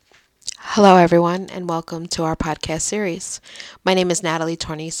Hello, everyone, and welcome to our podcast series. My name is Natalie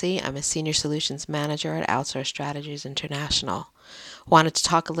Tornisi. I'm a Senior Solutions Manager at Outsource Strategies International. Wanted to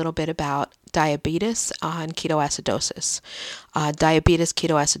talk a little bit about diabetes and ketoacidosis. Diabetes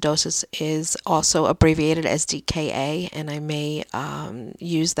ketoacidosis is also abbreviated as DKA, and I may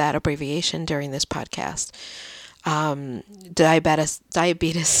use that abbreviation during this podcast. Diabetes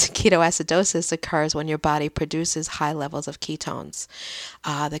ketoacidosis occurs when your body produces high levels of ketones.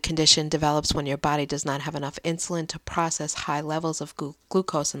 The condition develops when your body does not have enough insulin to process high levels of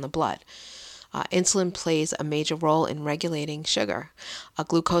glucose in the blood. Insulin plays a major role in regulating sugar.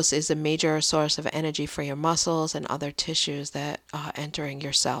 Glucose is a major source of energy for your muscles and other tissues that are entering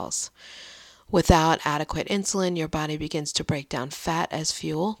your cells. Without adequate insulin, your body begins to break down fat as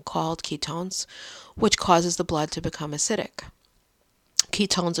fuel, called ketones, which causes the blood to become acidic.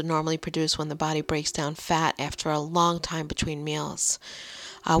 Ketones are normally produced when the body breaks down fat after a long time between meals.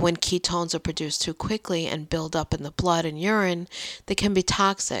 When ketones are produced too quickly and build up in the blood and urine, they can be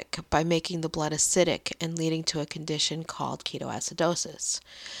toxic by making the blood acidic and leading to a condition called ketoacidosis.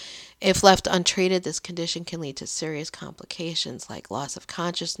 If left untreated, this condition can lead to serious complications like loss of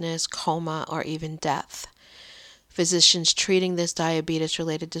consciousness, coma, or even death. Physicians treating this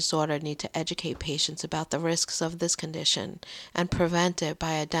diabetes-related disorder need to educate patients about the risks of this condition and prevent it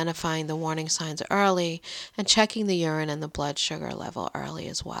by identifying the warning signs early and checking the urine and the blood sugar level early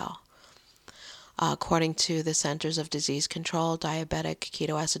as well. According to the Centers of Disease Control, diabetic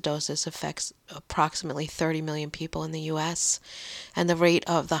ketoacidosis affects approximately 30 million people in the U.S., and the rate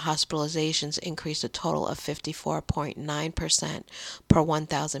of the hospitalizations increased a total of 54.9% per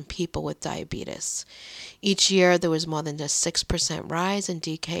 1,000 people with diabetes. Each year, there was more than a 6% rise in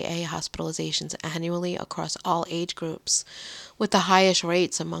DKA hospitalizations annually across all age groups, with the highest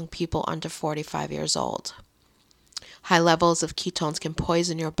rates among people under 45 years old. High levels of ketones can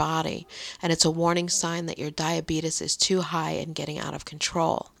poison your body, and it's a warning sign that your diabetes is too high and getting out of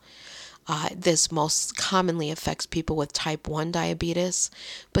control. This most commonly affects people with type 1 diabetes,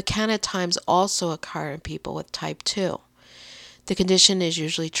 but can at times also occur in people with type 2. The condition is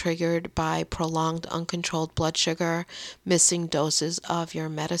usually triggered by prolonged uncontrolled blood sugar, missing doses of your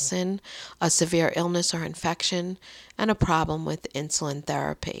medicine, a severe illness or infection, and a problem with insulin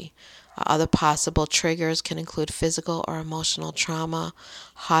therapy. Other possible triggers can include physical or emotional trauma,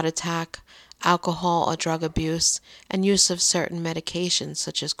 heart attack, alcohol or drug abuse, and use of certain medications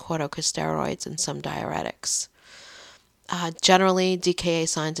such as corticosteroids and some diuretics. Generally, DKA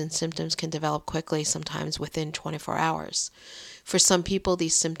signs and symptoms can develop quickly, sometimes within 24 hours. For some people,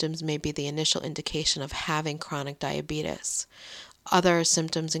 these symptoms may be the initial indication of having chronic diabetes. Other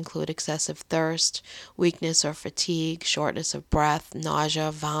symptoms include excessive thirst, weakness or fatigue, shortness of breath,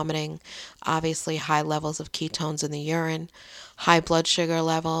 nausea, vomiting, obviously high levels of ketones in the urine, high blood sugar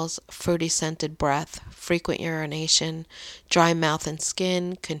levels, fruity scented breath, frequent urination, dry mouth and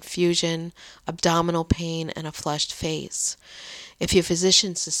skin, confusion, abdominal pain, and a flushed face. If your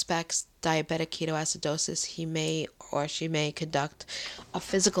physician suspects diabetic ketoacidosis, he may or she may conduct a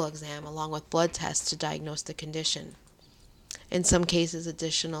physical exam along with blood tests to diagnose the condition. In some cases,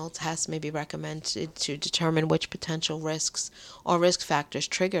 additional tests may be recommended to determine which potential risks or risk factors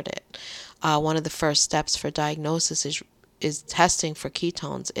triggered it. One of the first steps for diagnosis is testing for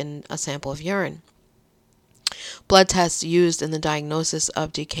ketones in a sample of urine. Blood tests used in the diagnosis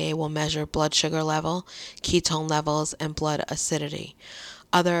of DKA will measure blood sugar level, ketone levels, and blood acidity.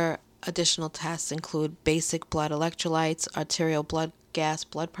 Other additional tests include basic blood electrolytes, arterial blood gas,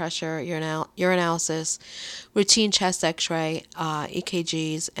 blood pressure, urinalysis, routine chest x-ray,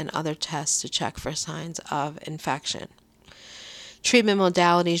 EKGs, and other tests to check for signs of infection. Treatment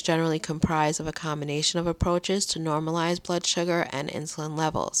modalities generally comprise of a combination of approaches to normalize blood sugar and insulin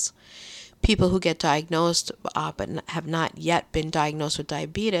levels. People who get diagnosed but have not yet been diagnosed with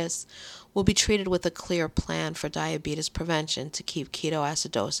diabetes will be treated with a clear plan for diabetes prevention to keep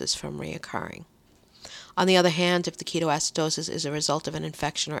ketoacidosis from reoccurring. On the other hand, if the ketoacidosis is a result of an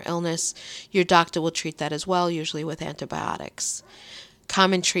infection or illness, your doctor will treat that as well, usually with antibiotics.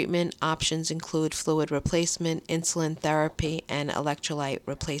 Common treatment options include fluid replacement, insulin therapy, and electrolyte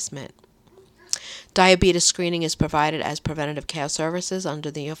replacement. Diabetes screening is provided as preventative care services under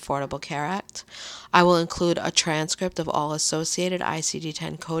the Affordable Care Act. I will include a transcript of all associated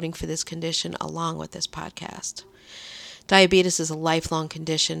ICD-10 coding for this condition along with this podcast. Diabetes is a lifelong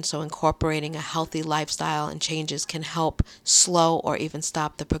condition, so incorporating a healthy lifestyle and changes can help slow or even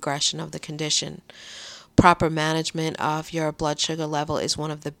stop the progression of the condition. Proper management of your blood sugar level is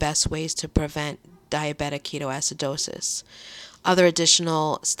one of the best ways to prevent diabetic ketoacidosis. Other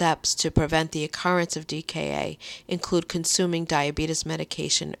additional steps to prevent the occurrence of DKA include consuming diabetes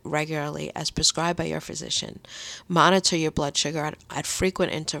medication regularly as prescribed by your physician, monitor your blood sugar at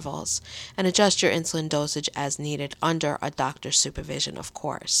frequent intervals, and adjust your insulin dosage as needed under a doctor's supervision, of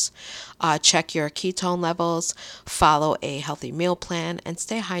course. Check your ketone levels, follow a healthy meal plan, and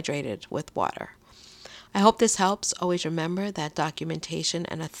stay hydrated with water. I hope this helps. Always remember that documentation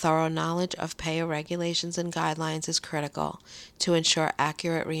and a thorough knowledge of payer regulations and guidelines is critical to ensure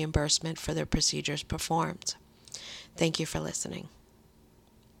accurate reimbursement for the procedures performed. Thank you for listening.